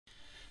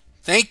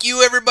Thank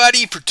you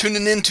everybody for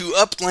tuning in to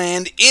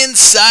Upland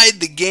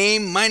Inside the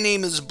Game. My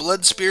name is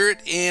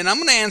Bloodspirit and I'm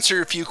going to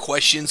answer a few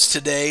questions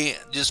today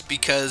just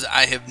because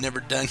I have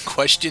never done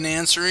question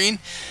answering.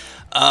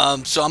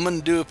 So I'm going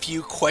to do a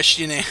few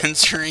question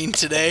answering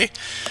today.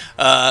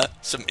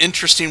 Some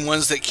interesting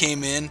ones that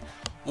came in.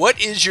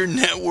 What is your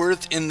net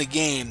worth in the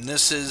game?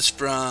 This is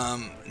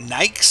from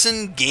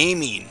Nixon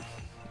Gaming.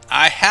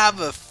 I have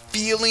a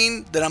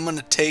feeling that I'm going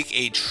to take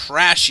a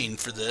trashing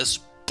for this,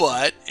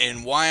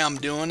 and why I'm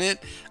doing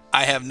it,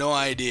 I have no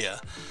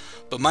idea.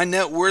 But my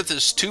net worth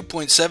is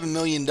 $2.7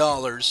 million,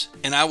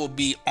 and I will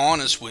be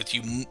honest with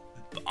you,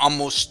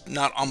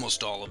 not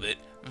almost all of it,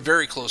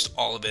 very close to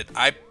all of it,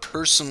 I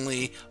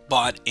personally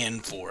bought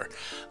in for.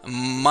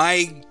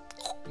 My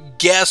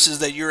guess is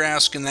that you're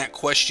asking that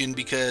question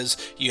because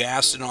you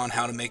asked it on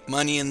how to make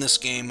money in this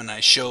game, and I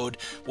showed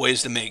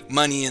ways to make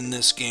money in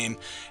this game,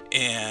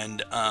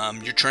 and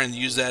you're trying to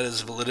use that as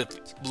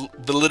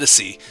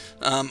validity.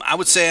 I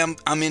would say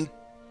I'm in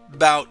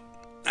about,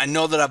 I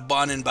know that I've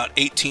bought in about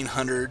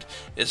 1,800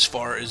 as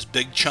far as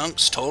big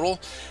chunks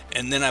total,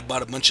 and then I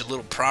bought a bunch of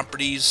little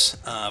properties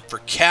for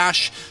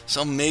cash,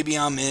 so maybe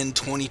I'm in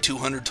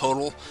 2,200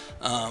 total.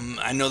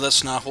 I know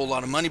that's not a whole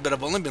lot of money, but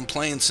I've only been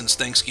playing since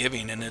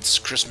Thanksgiving, and it's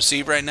Christmas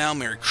Eve right now.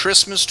 Merry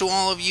Christmas to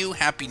all of you.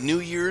 Happy New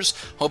Year's.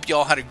 Hope you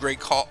all had a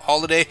great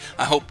holiday.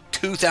 I hope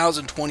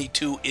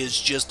 2022 is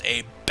just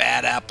a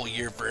bad apple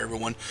year for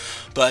everyone,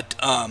 but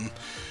I'm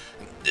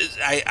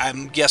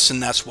guessing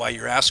that's why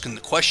you're asking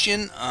the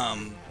question.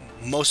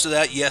 Most of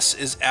that, yes,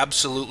 is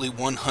absolutely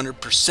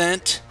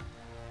 100%.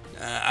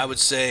 I would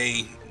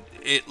say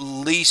at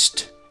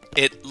least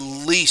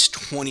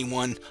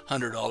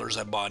 $2,100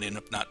 I bought in,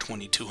 if not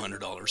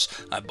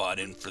 $2,200 I bought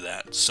in for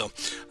that. So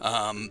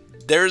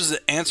there's the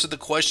answer to the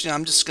question.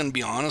 I'm just going to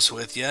be honest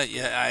with you.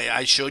 Yeah,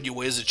 I showed you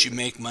ways that you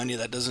make money.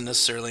 That doesn't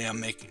necessarily I'm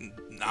making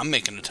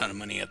a ton of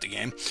money at the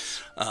game.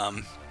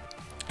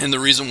 And the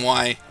reason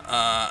why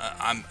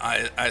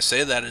I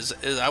say that is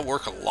I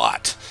work a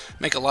lot,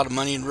 make a lot of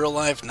money in real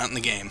life, not in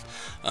the game.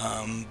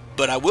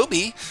 But I'm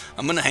going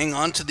to hang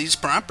on to these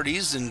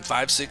properties in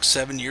 5, 6,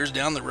 7 years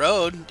down the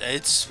road.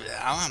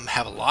 I'll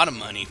have a lot of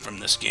money from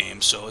this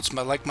game, so it's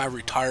like my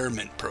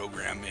retirement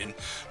program.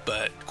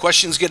 But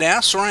questions get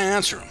asked, so I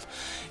answer them.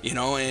 You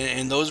know,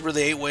 and those were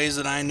the 8 ways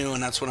that I knew,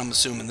 and that's what I'm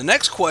assuming. The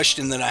next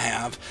question that I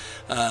have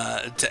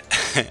to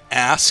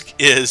ask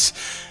is,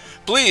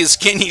 please,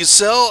 can you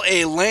sell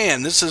a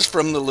land? This is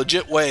from the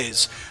Legit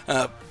Ways.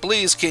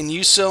 Please, can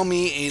you sell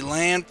me a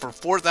land for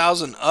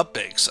 4,000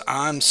 UPIX?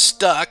 I'm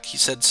stuck. He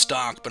said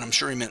stock, but I'm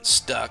sure he meant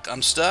stuck.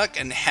 I'm stuck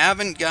and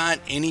haven't got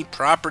any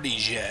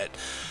properties yet.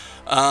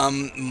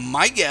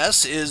 My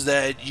guess is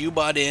that you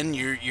bought in,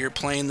 you're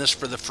playing this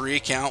for the free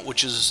account,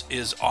 which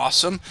is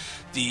awesome.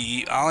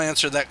 I'll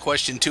answer that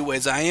question 2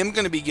 ways. I am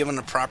going to be giving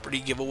a property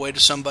giveaway to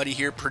somebody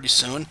here pretty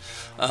soon,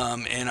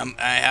 and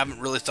I haven't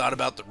really thought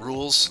about the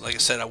rules. Like I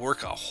said, I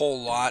work a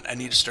whole lot. I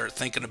need to start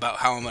thinking about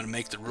how I'm going to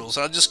make the rules.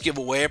 I'll just give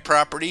away a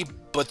property,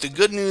 but the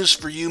good news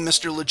for you,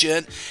 Mr.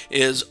 Legit,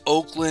 is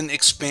Oakland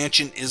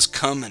expansion is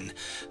coming.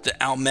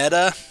 The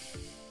Almeda,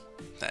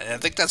 I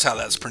think that's how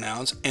that's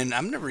pronounced, and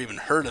I've never even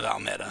heard of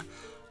Almeda.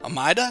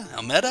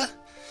 Almeda?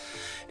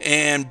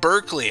 And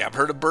Berkeley, I've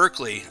heard of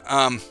Berkeley.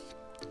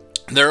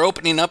 They're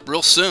opening up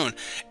real soon.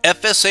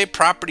 FSA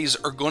properties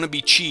are going to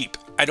be cheap.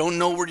 I don't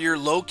know where you're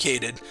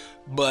located,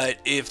 but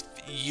if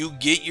you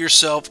get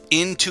yourself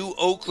into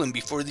Oakland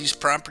before these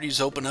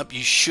properties open up,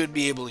 you should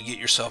be able to get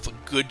yourself a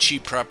good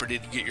cheap property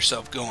to get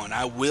yourself going.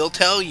 I will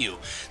tell you,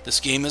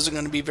 this game isn't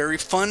going to be very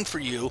fun for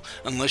you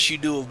unless you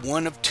do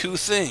one of 2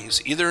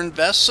 things. Either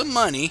invest some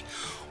money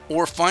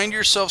or find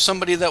yourself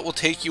somebody that will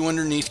take you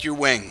underneath their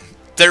wing,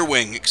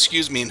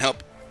 and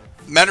help.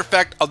 Matter of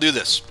fact, I'll do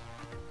this.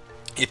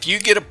 If you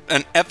get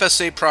an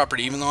FSA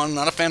property, even though I'm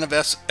not a fan of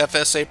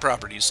FSA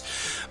properties,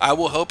 I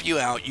will help you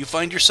out. You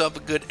find yourself a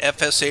good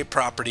FSA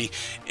property,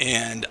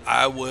 and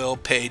I will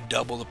pay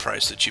double the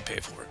price that you pay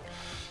for it.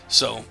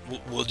 So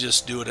we'll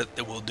just do it at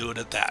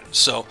that.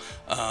 So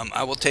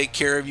I will take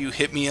care of you.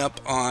 Hit me up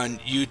on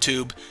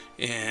YouTube,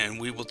 and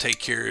we will take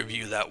care of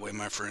you that way,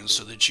 my friends,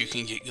 so that you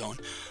can get going.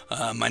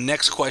 My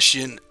next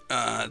question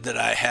that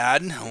I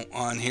had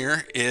on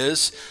here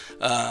is,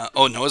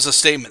 it's a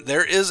statement.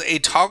 There is a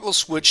toggle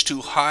switch to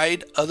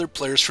hide other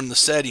players from the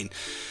setting.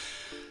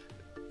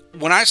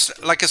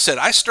 Like I said,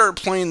 I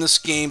started playing this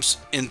game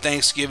in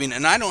Thanksgiving,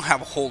 and I don't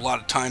have a whole lot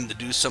of time to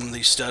do some of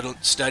these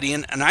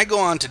studying, and I go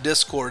on to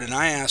Discord and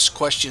I ask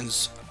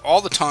questions all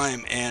the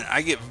time, and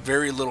I get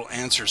very little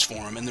answers for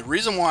them. And the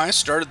reason why I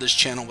started this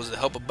channel was to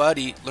help a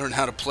buddy learn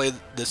how to play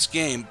this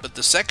game. But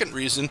the second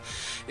reason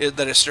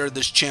that I started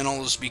this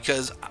channel is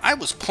because I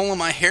was pulling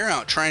my hair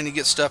out trying to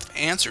get stuff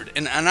answered,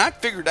 and I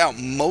figured out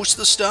most of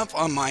the stuff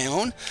on my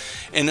own,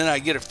 and then I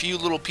get a few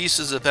little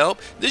pieces of help.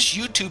 This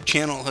YouTube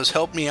channel has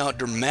helped me out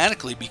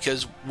dramatically,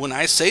 because when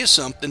I say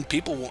something,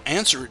 people will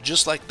answer it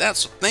just like that.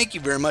 So thank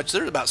you very much.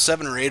 There's about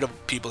 7 or 8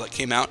 of people that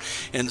came out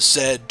and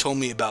told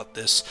me about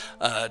this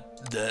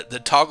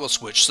the toggle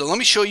switch. So let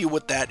me show you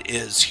what that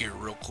is here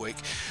real quick.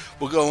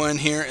 We'll go in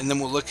here and then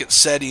we'll look at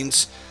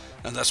settings,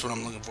 and that's what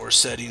I'm looking for,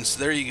 settings.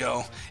 There you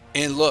go.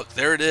 And look,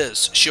 there it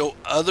is, show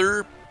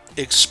other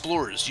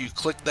explorers. You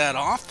click that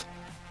off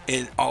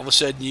and all of a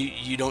sudden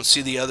you don't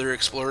see the other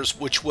explorers,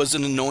 which was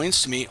an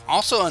annoyance to me.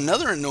 Also,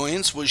 another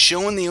annoyance was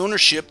showing the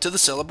ownership to the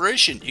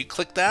celebration. You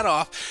click that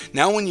off.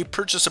 Now when you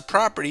purchase a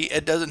property,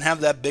 it doesn't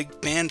have that big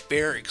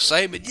fanfare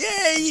excitement.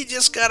 Yay, you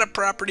just got a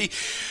property.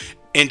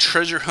 And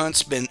Treasure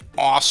Hunt's been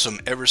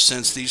awesome ever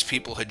since these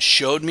people had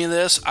showed me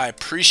this. I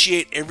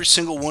appreciate every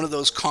single one of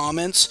those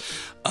comments.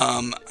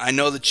 I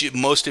know that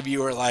most of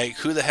you are like,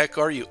 who the heck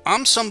are you?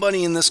 I'm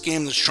somebody in this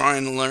game that's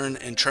trying to learn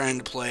and trying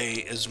to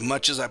play as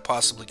much as I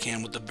possibly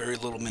can with the very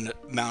little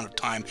amount of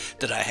time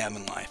that I have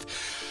in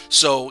life.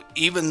 So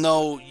even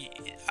though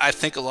I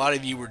think a lot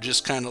of you were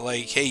just kind of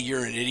like, hey,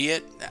 you're an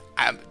idiot,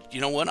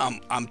 you know what?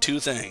 I'm two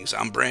things.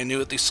 I'm brand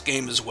new at this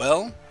game as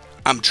well.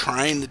 I'm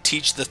trying to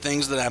teach the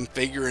things that I'm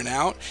figuring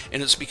out,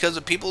 and it's because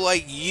of people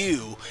like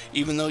you.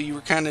 Even though you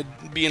were kind of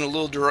being a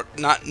little,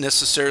 not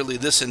necessarily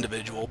this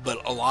individual,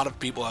 but a lot of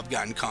people I've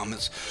gotten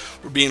comments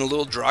were being a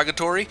little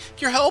derogatory.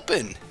 You're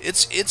helping.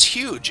 It's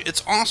huge.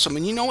 It's awesome.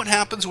 And you know what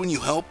happens when you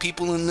help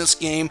people in this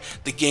game?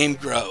 The game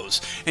grows.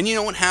 And you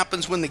know what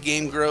happens when the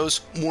game grows?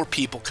 More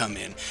people come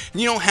in.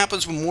 And you know what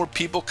happens when more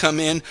people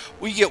come in?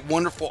 We get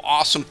wonderful,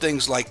 awesome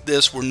things like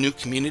this where new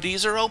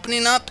communities are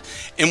opening up.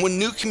 And when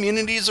new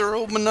communities are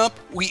opening up,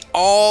 we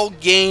all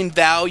gain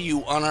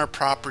value on our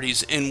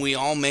properties and we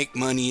all make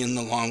money in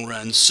the long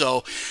run.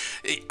 So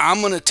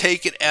I'm going to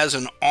take it as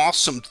an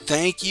awesome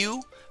thank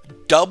you.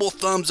 Double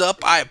thumbs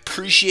up. I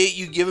appreciate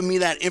you giving me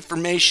that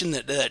information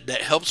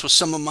that helps with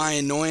some of my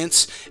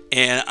annoyance,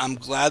 and I'm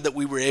glad that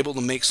we were able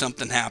to make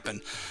something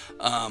happen.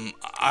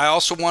 I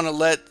also want to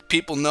let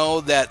people know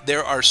that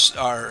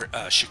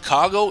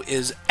Chicago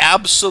is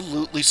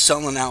absolutely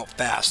selling out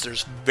fast.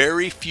 There's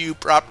very few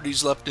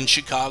properties left in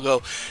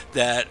Chicago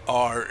that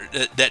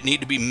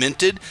need to be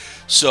minted.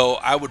 So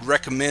I would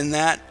recommend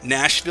that.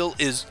 Nashville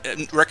is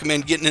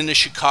recommend getting into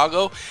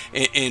Chicago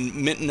and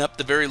minting up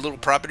the very little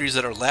properties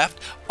that are left.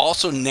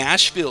 Also,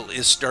 Nashville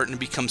is starting to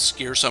become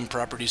scarce on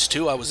properties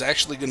too. I was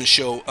actually going to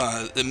show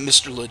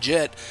Mr.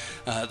 Legit,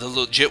 the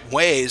Legit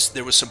Ways.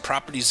 There was some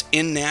properties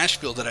in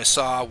Nashville that I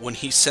saw when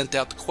he sent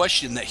out the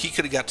question that he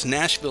could have got to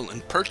Nashville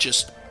and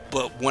purchased,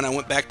 but when I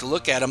went back to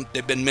look at them,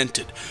 they've been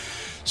minted.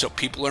 So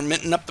people are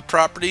minting up the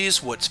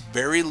properties. What's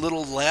very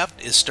little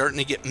left is starting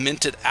to get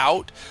minted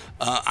out.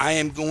 I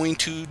am going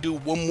to do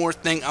one more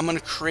thing. I'm going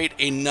to create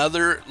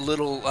another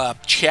little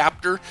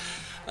chapter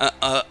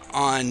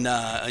on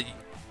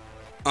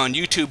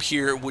YouTube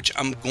here, which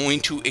I'm going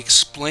to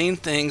explain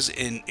things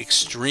in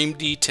extreme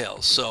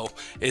detail. So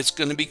it's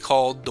going to be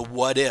called the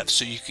What If.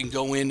 So you can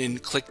go in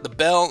and click the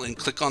bell and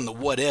click on the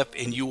What If,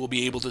 and you will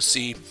be able to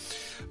see,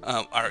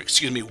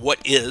 what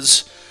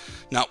is.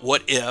 Not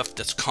what if,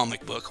 that's a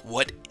comic book,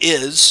 what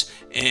is.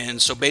 And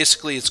so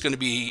basically it's going to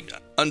be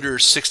under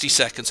 60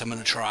 seconds I'm going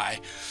to try.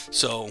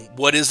 So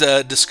what is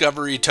a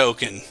discovery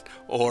token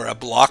or a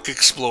block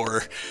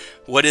explorer?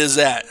 What is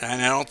that?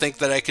 And I don't think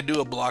that I could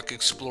do a block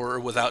explorer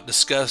without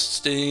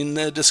discussing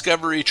the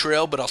discovery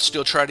trail, but I'll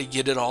still try to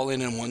get it all in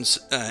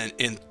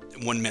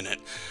 1 minute.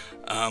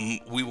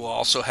 We will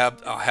also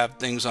I'll have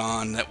things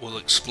on that will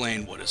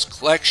explain what is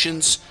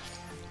collections,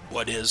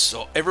 what is.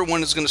 So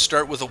everyone is going to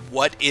start with a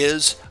what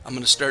is. I'm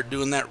going to start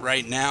doing that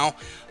right now,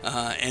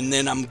 and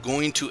then I'm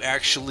going to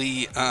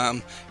actually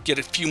get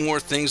a few more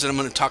things that I'm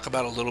going to talk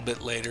about a little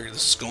bit later.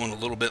 This is going a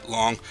little bit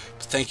long,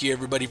 but thank you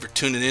everybody for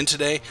tuning in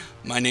today.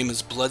 My name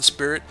is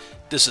Bloodspirit.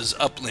 This is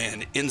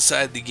Upland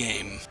Inside the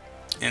Game,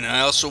 and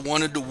I also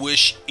wanted to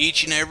wish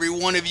each and every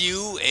one of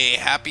you a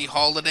happy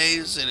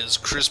holidays. It is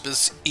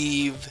Christmas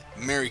Eve.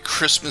 Merry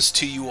Christmas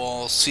to you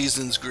all.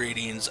 Season's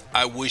greetings.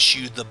 I wish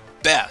you the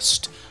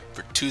best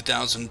for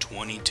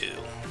 2022.